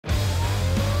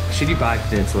Should you buy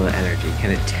Peninsula Energy?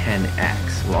 Can it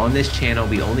 10x? Well, on this channel,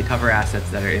 we only cover assets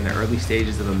that are in the early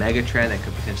stages of a mega trend that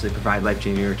could potentially provide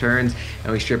life-changing returns,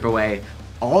 and we strip away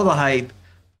all the hype,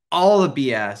 all the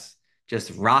BS, just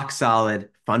rock solid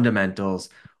fundamentals.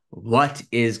 What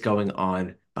is going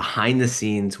on behind the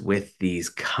scenes with these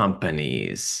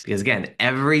companies? Because again,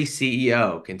 every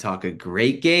CEO can talk a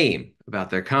great game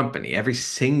about their company, every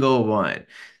single one.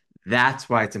 That's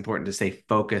why it's important to stay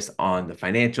focused on the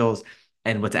financials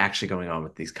and what's actually going on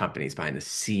with these companies behind the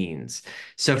scenes.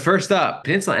 So first up,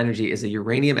 Peninsula Energy is a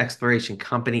uranium exploration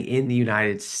company in the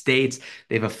United States.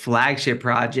 They have a flagship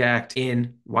project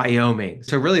in Wyoming.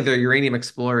 So really they're a uranium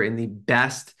explorer in the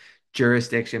best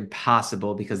jurisdiction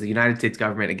possible because the United States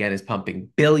government, again, is pumping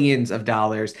billions of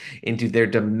dollars into their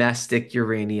domestic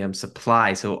uranium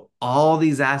supply. So all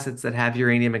these assets that have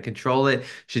uranium and control it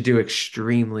should do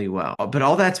extremely well. But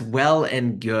all that's well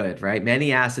and good, right?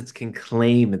 Many assets can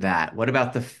claim that. What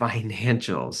about the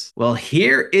financials? Well,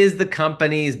 here is the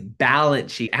company's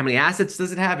balance sheet. How many assets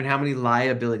does it have and how many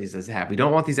liabilities does it have? We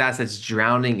don't want these assets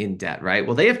drowning in debt, right?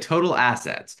 Well, they have total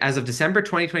assets as of December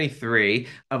 2023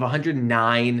 of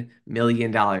 $109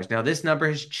 million. Now, this number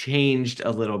has changed a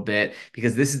little bit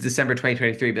because this is December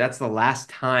 2023, but that's the last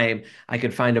time I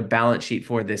could find a balance sheet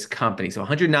for this company. So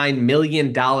 $109 million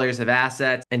of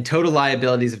assets and total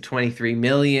liabilities of 23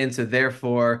 million. So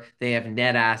therefore, they have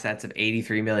net assets of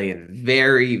 83 million.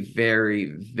 Very,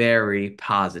 very, very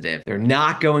positive. They're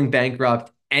not going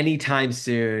bankrupt anytime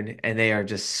soon, and they are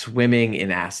just swimming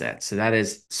in assets. So that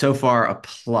is so far a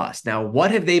plus. Now,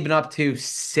 what have they been up to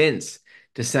since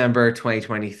December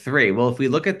 2023? Well, if we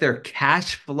look at their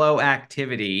cash flow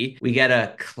activity, we get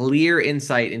a clear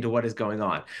insight into what is going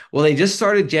on. Well, they just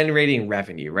started generating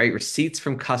revenue, right? Receipts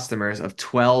from customers of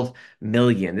 12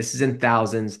 million. This is in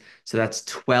thousands. So that's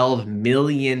 $12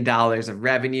 million of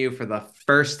revenue for the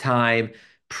first time.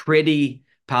 Pretty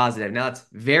positive. Now it's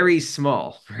very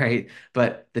small, right?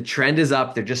 But the trend is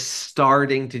up. They're just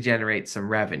starting to generate some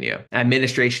revenue.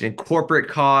 Administration and corporate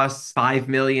costs, 5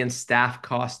 million, staff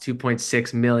costs,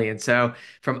 2.6 million. So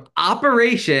from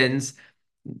operations,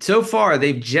 so far,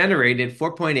 they've generated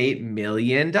 $4.8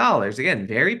 million. Again,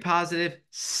 very positive,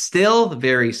 still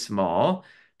very small,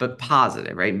 but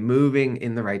positive, right? Moving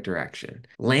in the right direction.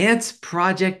 Lance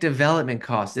project development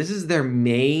costs. This is their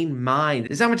main mine.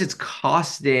 This is how much it's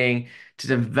costing to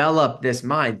develop this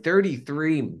mine.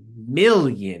 $33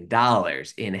 million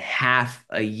in half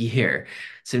a year.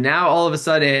 So now all of a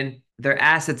sudden, their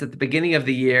assets at the beginning of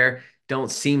the year don't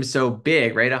seem so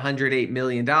big, right? $108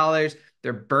 million.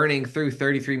 They're burning through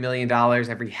 $33 million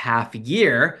every half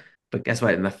year. But guess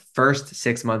what? In the first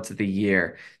 6 months of the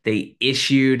year, they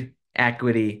issued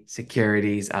equity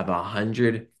securities of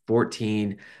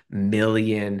 $114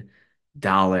 million.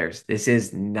 This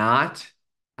is not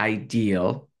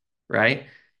ideal, right?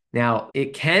 Now,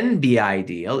 it can be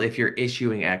ideal if you're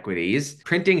issuing equities,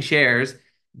 printing shares,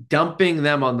 dumping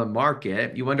them on the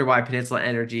market. You wonder why Peninsula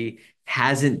Energy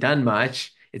hasn't done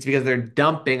much. It's because they're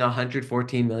dumping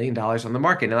 $114 million on the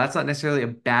market. Now, that's not necessarily a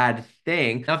bad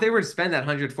thing. Now, if they were to spend that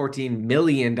 $114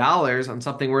 million on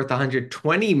something worth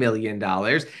 $120 million,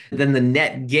 then the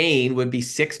net gain would be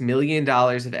 $6 million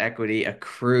of equity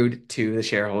accrued to the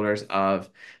shareholders of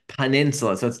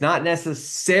Peninsula. So it's not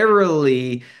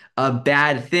necessarily a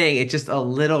bad thing. It's just a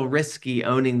little risky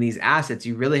owning these assets.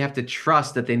 You really have to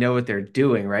trust that they know what they're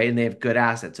doing, right? And they have good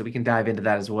assets. So we can dive into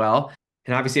that as well.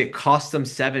 And obviously it cost them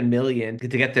 7 million to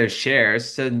get their shares.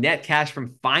 So net cash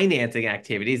from financing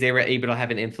activities, they were able to have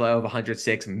an inflow of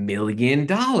 $106 million.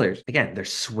 Again, they're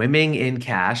swimming in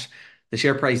cash. The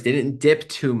share price didn't dip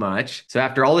too much. So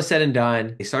after all is said and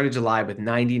done, they started July with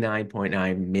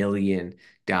 $99.9 million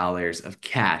of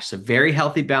cash. So very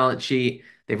healthy balance sheet.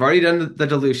 They've already done the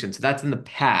dilution. So that's in the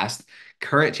past.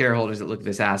 Current shareholders that look at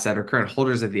this asset or current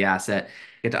holders of the asset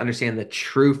get to understand the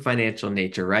true financial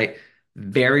nature, right?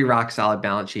 Very rock solid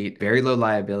balance sheet, very low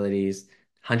liabilities,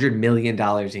 $100 million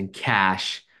in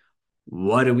cash.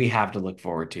 What do we have to look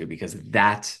forward to? Because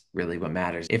that's really what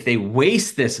matters. If they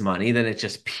waste this money, then it's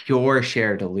just pure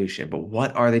share dilution. But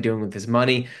what are they doing with this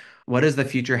money? What does the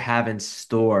future have in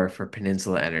store for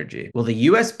Peninsula Energy? Well, the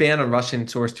US ban on Russian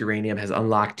sourced uranium has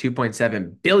unlocked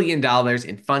 $2.7 billion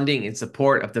in funding in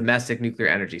support of domestic nuclear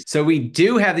energy. So we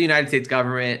do have the United States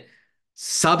government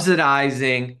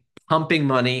subsidizing, pumping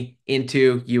money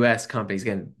into US companies.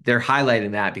 Again, they're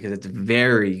highlighting that because it's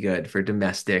very good for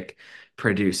domestic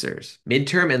producers.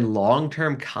 Midterm and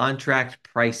long-term contract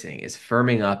pricing is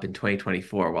firming up in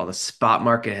 2024 while the spot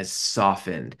market has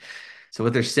softened. So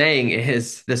what they're saying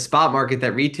is the spot market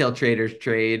that retail traders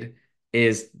trade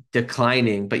is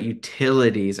declining, but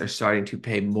utilities are starting to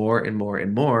pay more and more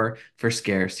and more for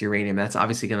scarce uranium. That's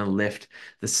obviously going to lift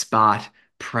the spot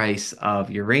price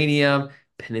of uranium.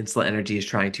 Peninsula Energy is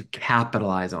trying to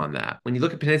capitalize on that. When you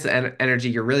look at Energy,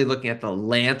 you're really looking at the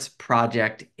Lance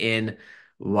project in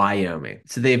Wyoming.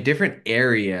 So they have different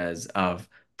areas of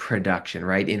production,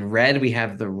 right? In red, we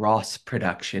have the Ross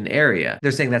production area.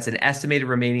 They're saying that's an estimated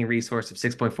remaining resource of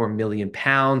 6.4 million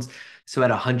pounds. So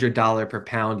at $100 per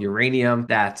pound uranium,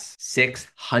 that's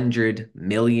 $600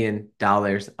 million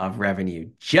of revenue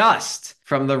just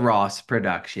from the Ross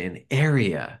production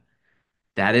area.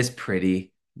 That is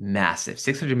pretty massive.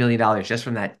 $600 million just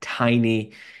from that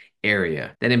tiny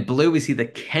area. Then in blue, we see the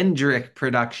Kendrick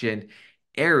production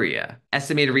area.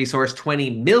 Estimated resource, 20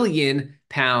 million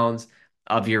pounds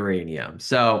of uranium.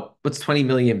 So what's 20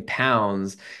 million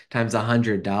pounds times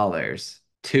 $100?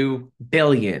 $2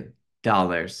 billion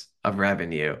of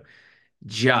revenue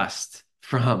just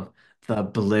from the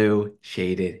blue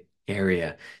shaded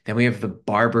area. Then we have the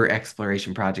Barber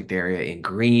Exploration Project area in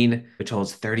green, which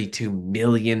holds 32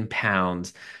 million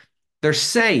pounds. They're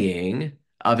saying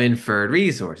of inferred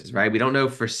resources, right? We don't know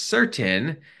for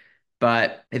certain,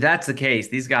 but if that's the case,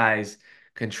 these guys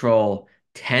control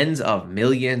tens of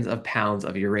millions of pounds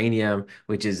of uranium,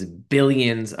 which is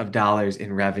billions of dollars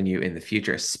in revenue in the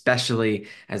future, especially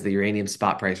as the uranium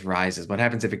spot price rises. What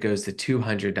happens if it goes to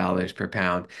 $200 per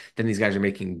pound? Then these guys are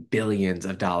making billions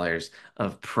of dollars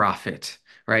of profit,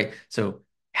 right? So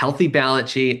healthy balance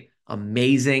sheet,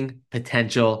 amazing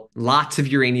potential, lots of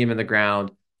uranium in the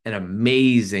ground, an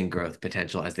amazing growth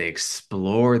potential as they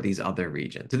explore these other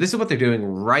regions. So this is what they're doing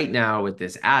right now with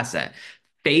this asset.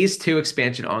 Phase two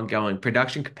expansion ongoing,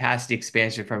 production capacity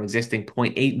expansion from existing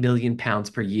 0.8 million pounds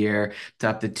per year to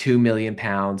up to 2 million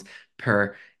pounds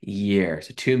per year.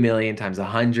 So 2 million times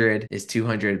 100 is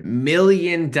 $200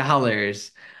 million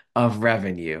of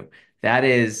revenue. That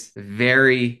is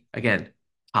very, again,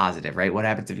 positive, right? What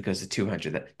happens if it goes to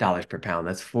 $200 per pound?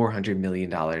 That's $400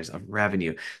 million of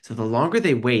revenue. So the longer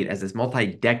they wait as this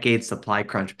multi-decade supply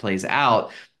crunch plays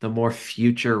out, the more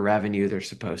future revenue they're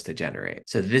supposed to generate.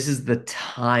 So this is the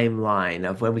timeline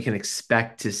of when we can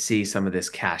expect to see some of this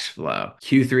cash flow.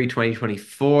 Q3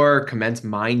 2024, commence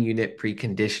mine unit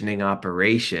preconditioning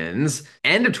operations.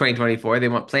 End of 2024, they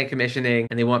want plant commissioning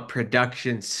and they want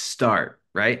production start,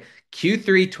 right?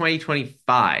 Q3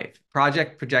 2025,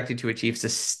 project projected to achieve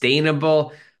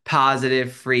sustainable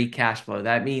positive free cash flow.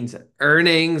 That means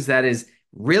earnings. That is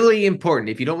really important.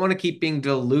 If you don't want to keep being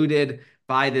diluted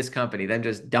by this company, then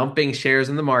just dumping shares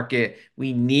in the market,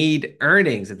 we need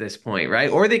earnings at this point, right?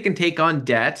 Or they can take on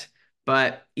debt,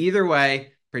 but either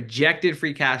way, projected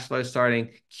free cash flow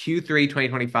starting Q3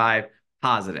 2025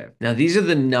 positive. Now, these are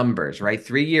the numbers, right?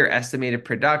 3-year estimated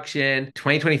production,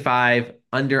 2025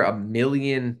 under 1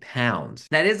 million pounds.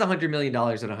 That is $100 million at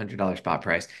 $100 spot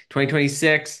price.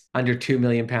 2026 under 2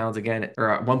 million pounds again,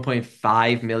 or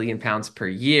 1.5 million pounds per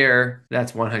year.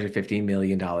 That's $150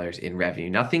 million in revenue.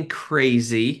 Nothing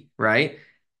crazy, right?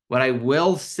 What I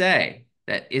will say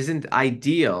that isn't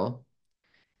ideal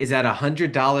is at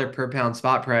 $100 per pound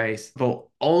spot price,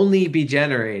 will only be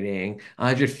generating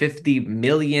 $150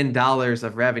 million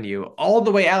of revenue all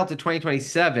the way out to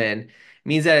 2027,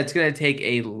 means that it's going to take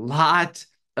a lot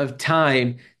of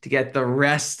time to get the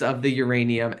rest of the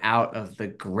uranium out of the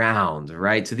ground,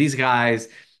 right? So these guys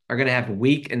are going to have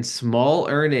weak and small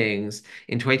earnings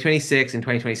in 2026 and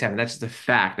 2027. That's just a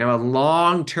fact. Now, a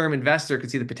long-term investor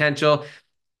could see the potential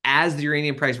as the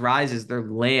uranium price rises, their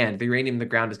land, the uranium in the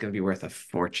ground is going to be worth a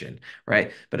fortune,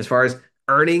 right? But as far as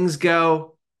earnings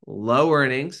go, low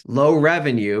earnings, low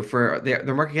revenue for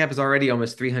their market cap is already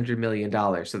almost $300 million.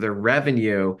 So their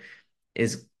revenue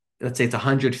is, let's say it's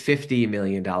 $150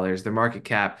 million. Their market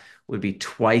cap would be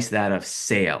twice that of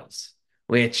sales,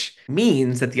 which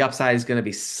means that the upside is going to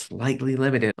be slightly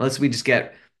limited unless we just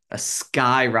get a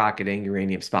skyrocketing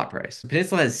uranium spot price.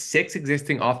 Peninsula has 6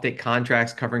 existing offtake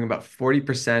contracts covering about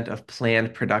 40% of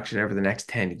planned production over the next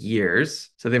 10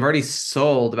 years. So they've already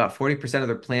sold about 40% of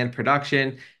their planned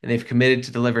production, and they've committed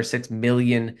to deliver 6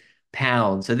 million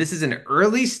pounds. So this is an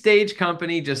early stage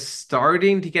company just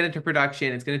starting to get into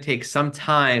production. It's going to take some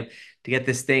time to get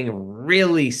this thing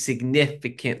really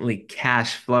significantly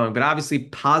cash flowing. But obviously,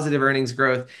 positive earnings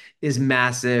growth is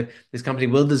massive. This company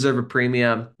will deserve a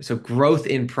premium. So growth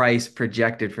in price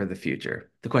projected for the future.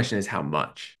 The question is how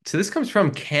much? So this comes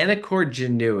from Canaccord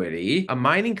Genuity, a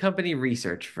mining company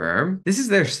research firm. This is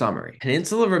their summary.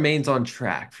 Peninsula remains on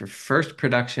track for first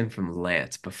production from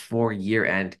Lance before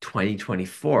year-end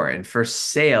 2024 and first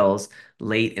sales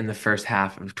late in the first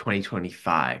half of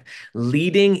 2025.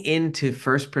 Leading into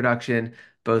first production,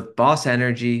 both Boss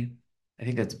Energy I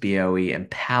think that's BOE, and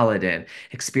Paladin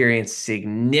experienced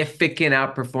significant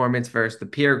outperformance versus the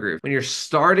peer group. When you're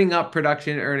starting up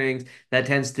production earnings, that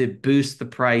tends to boost the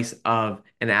price of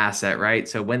an asset, right?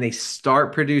 So when they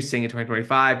start producing in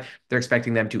 2025, they're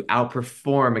expecting them to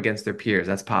outperform against their peers.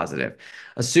 That's positive.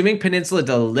 Assuming Peninsula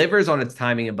delivers on its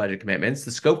timing and budget commitments,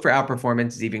 the scope for outperformance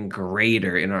is even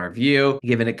greater in our view,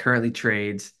 given it currently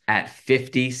trades at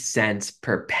 50 cents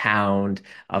per pound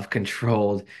of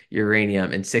controlled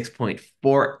uranium and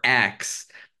 6.4x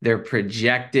their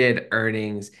projected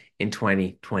earnings in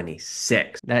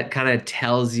 2026. That kind of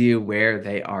tells you where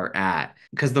they are at.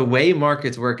 Because the way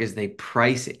markets work is they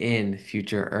price in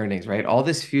future earnings, right? All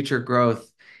this future growth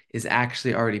is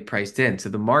actually already priced in. So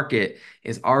the market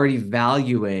is already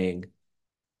valuing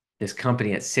this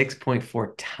company at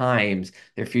 6.4 times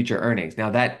their future earnings. Now,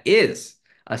 that is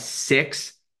a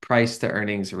 6 price to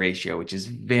earnings ratio, which is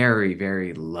very,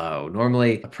 very low.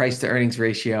 Normally, a price to earnings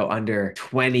ratio under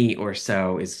 20 or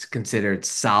so is considered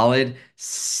solid.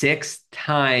 6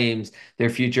 times their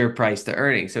future price to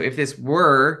earnings. So if this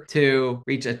were to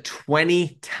reach a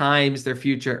 20 times their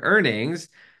future earnings,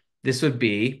 this would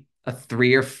be a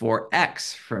 3 or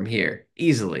 4x from here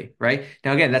easily, right?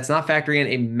 Now, again, that's not factoring in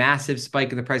a massive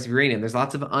spike in the price of uranium. There's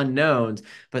lots of unknowns,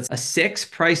 but a 6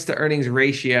 price to earnings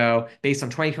ratio based on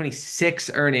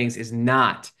 2026 earnings is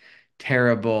not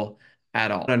terrible at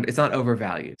all. It's not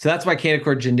overvalued. So that's why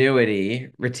Canaccord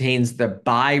Genuity retains the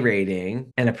buy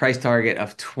rating and a price target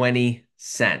of 20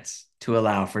 cents to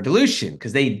allow for dilution,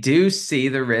 because they do see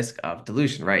the risk of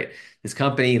dilution, right? This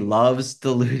company loves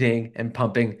diluting and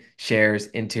pumping shares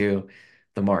into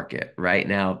the market. Right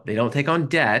now, they don't take on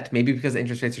debt, maybe because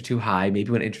interest rates are too high.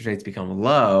 Maybe when interest rates become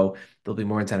low, they'll be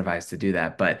more incentivized to do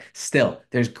that. But still,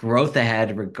 there's growth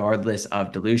ahead regardless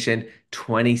of dilution.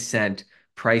 20-cent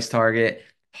price target.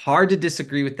 Hard to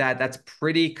disagree with that. That's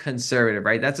pretty conservative,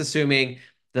 right? That's assuming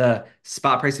the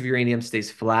spot price of uranium stays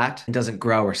flat and doesn't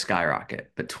grow or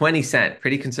skyrocket. But 20 cent,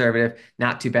 pretty conservative,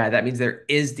 not too bad. That means there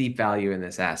is deep value in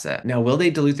this asset. Now, will they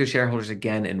dilute their shareholders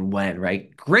again and when,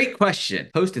 right? Great question.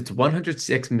 Post its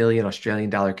 106 million Australian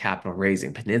dollar capital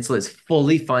raising. Peninsula is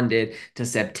fully funded to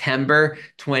September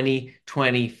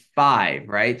 2025,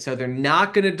 right? So they're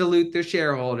not going to dilute their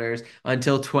shareholders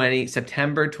until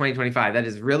September 2025. That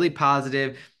is really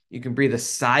positive. You can breathe a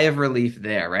sigh of relief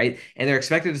there, right? And they're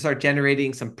expected to start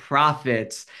generating some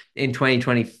profits in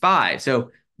 2025.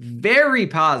 So very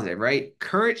positive, right?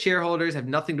 Current shareholders have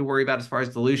nothing to worry about as far as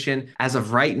dilution as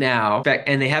of right now.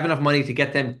 And they have enough money to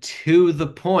get them to the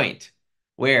point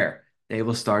where they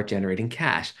will start generating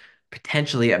cash,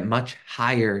 potentially at much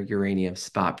higher uranium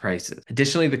spot prices.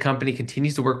 Additionally, the company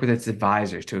continues to work with its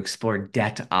advisors to explore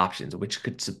debt options, which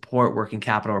could support working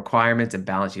capital requirements and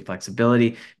balance sheet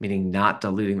flexibility, meaning not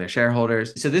diluting their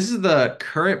shareholders. So this is the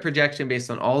current projection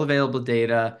based on all available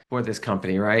data for this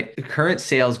company, right? The current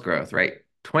sales growth, right?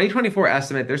 2024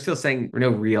 estimate, they're still saying no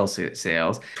real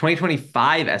sales.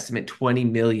 2025 estimate, $20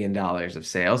 million of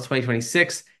sales.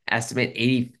 2026 estimate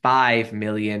 $85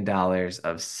 million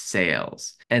of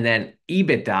sales. And then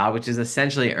EBITDA, which is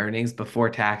essentially earnings before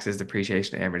taxes,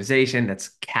 depreciation, and amortization, that's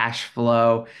cash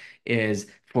flow, is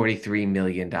 $43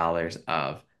 million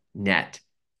of net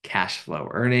cash flow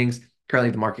earnings.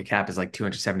 Currently, the market cap is like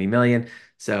 270 million.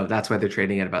 So that's why they're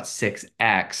trading at about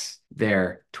 6x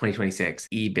their 2026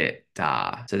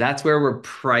 EBITDA. So that's where we're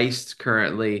priced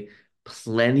currently.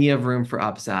 Plenty of room for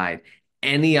upside.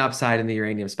 Any upside in the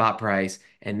uranium spot price,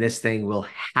 and this thing will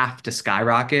have to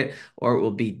skyrocket or it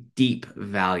will be deep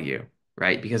value,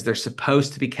 right? Because they're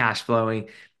supposed to be cash flowing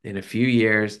in a few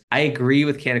years. I agree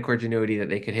with Canaccord Genuity that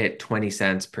they could hit 20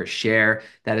 cents per share.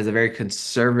 That is a very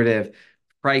conservative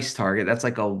price target. That's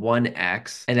like a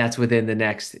 1x, and that's within the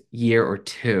next year or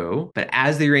two. But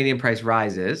as the uranium price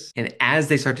rises and as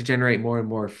they start to generate more and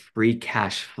more free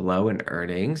cash flow and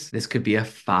earnings, this could be a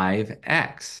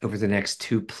 5x over the next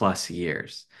 2+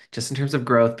 years. Just in terms of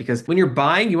growth, because when you're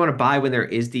buying, you want to buy when there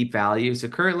is deep value. So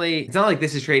currently, it's not like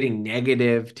this is trading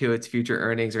negative to its future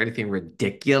earnings or anything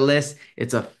ridiculous.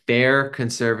 It's a fair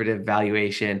conservative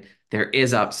valuation. There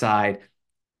is upside,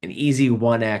 an easy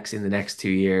 1x in the next 2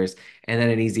 years, and then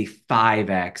an easy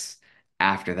 5x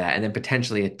after that, and then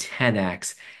potentially a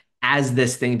 10x as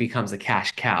this thing becomes a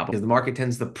cash cow, because the market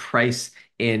tends to price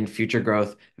in future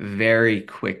growth very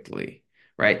quickly,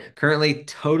 right? Currently,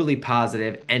 totally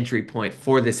positive entry point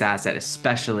for this asset,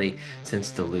 especially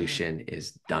since dilution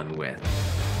is done with.